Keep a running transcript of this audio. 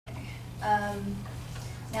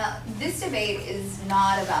Now, this debate is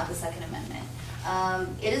not about the Second Amendment.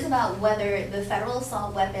 It is about whether the federal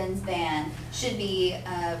assault weapons ban should be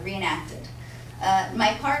reenacted.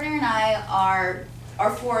 My partner and I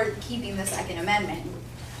are for keeping the Second Amendment.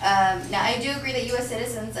 Now, I do agree that U.S.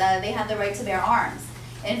 citizens, they have the right to bear arms.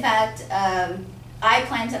 In fact, I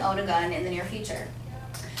plan to own a gun in the near future.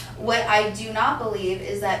 What I do not believe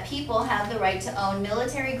is that people have the right to own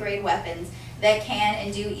military-grade weapons that can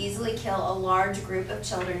and do easily kill a large group of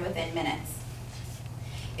children within minutes.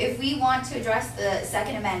 If we want to address the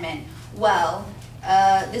Second Amendment, well,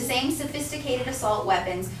 the same sophisticated assault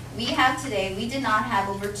weapons we have today, we did not have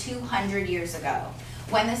over 200 years ago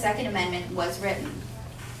when the Second Amendment was written.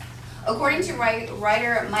 According to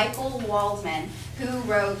writer Michael Waldman, who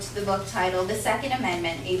wrote the book titled The Second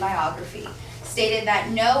Amendment, A Biography, stated that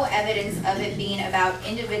no evidence of it being about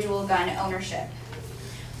individual gun ownership,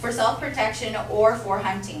 for self-protection or for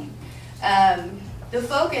hunting. The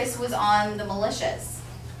focus was on the militias.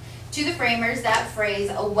 To the framers, that phrase,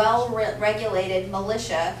 a well-regulated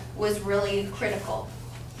militia, was really critical.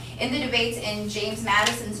 In the debates in James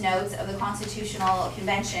Madison's notes of the Constitutional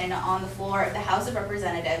Convention on the floor of the House of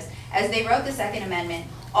Representatives, as they wrote the Second Amendment,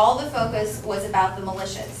 all the focus was about the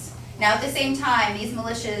militias. Now, at the same time, these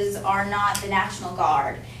militias are not the National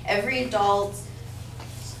Guard. Every adult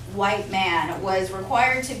white man was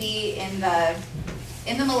required to be in the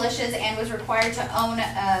militias and was required to own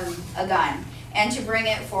a gun and to bring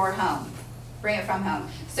it from home.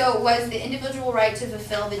 So it was the individual right to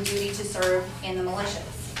fulfill the duty to serve in the militias.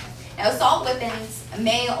 Now, assault weapons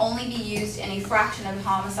may only be used in a fraction of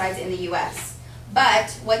homicides in the U.S.,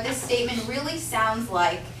 but what this statement really sounds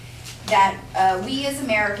like that we as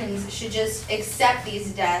Americans should just accept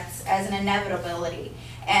these deaths as an inevitability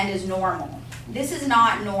and as normal. This is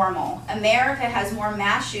not normal. America has more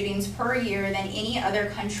mass shootings per year than any other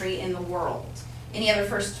country in the world, any other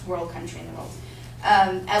first world country in the world.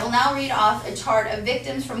 I will now read off a chart of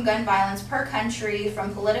victims from gun violence per country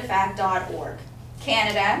from politifact.org.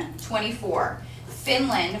 Canada, 24.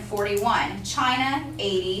 Finland, 41. China,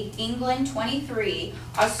 80. England, 23.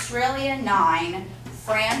 Australia, 9.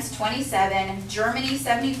 France, 27. Germany,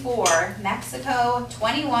 74. Mexico,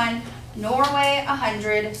 21. Norway,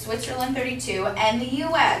 100. Switzerland, 32. And the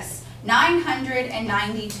U.S.,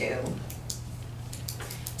 992.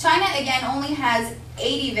 China, again, only has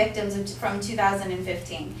 80 victims from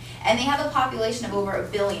 2015, and they have a population of over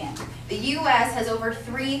 1 billion. The U.S. has over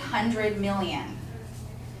 300 million.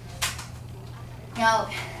 Now,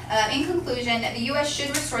 in conclusion, the U.S. should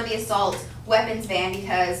restore the assault weapons ban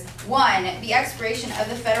because, 1, the expiration of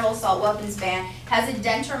the federal assault weapons ban has a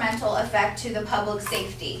detrimental effect to the public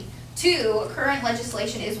safety. 2, current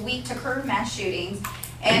legislation is weak to curb mass shootings.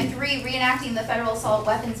 And 3, reenacting the federal assault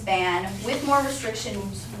weapons ban with more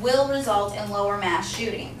restrictions will result in lower mass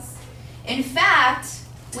shootings. In fact,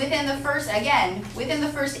 within the first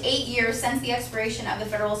 8 years since the expiration of the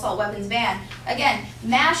federal assault weapons ban, again,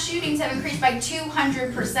 mass shootings have increased by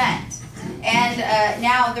 200%. And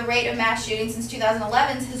now the rate of mass shootings since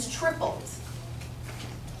 2011 has tripled.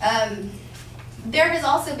 There has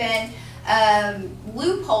also been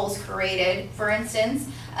loopholes created. For instance,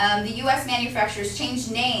 the U.S. manufacturers changed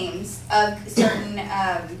names of certain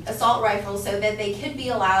assault rifles so that they could be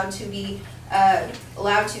allowed to be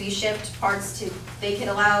shipped they could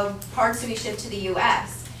allow parts to be shipped to the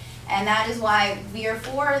U.S. And that is why we are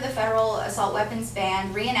for the federal assault weapons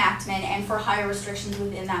ban reenactment and for higher restrictions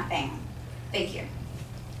within that ban. Thank you.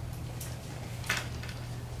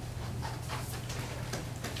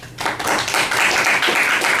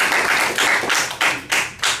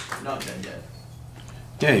 Not dead yet.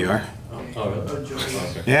 Yeah, you are. Oh,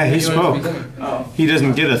 really? Yeah, he spoke. He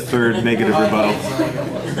doesn't get a third negative rebuttal.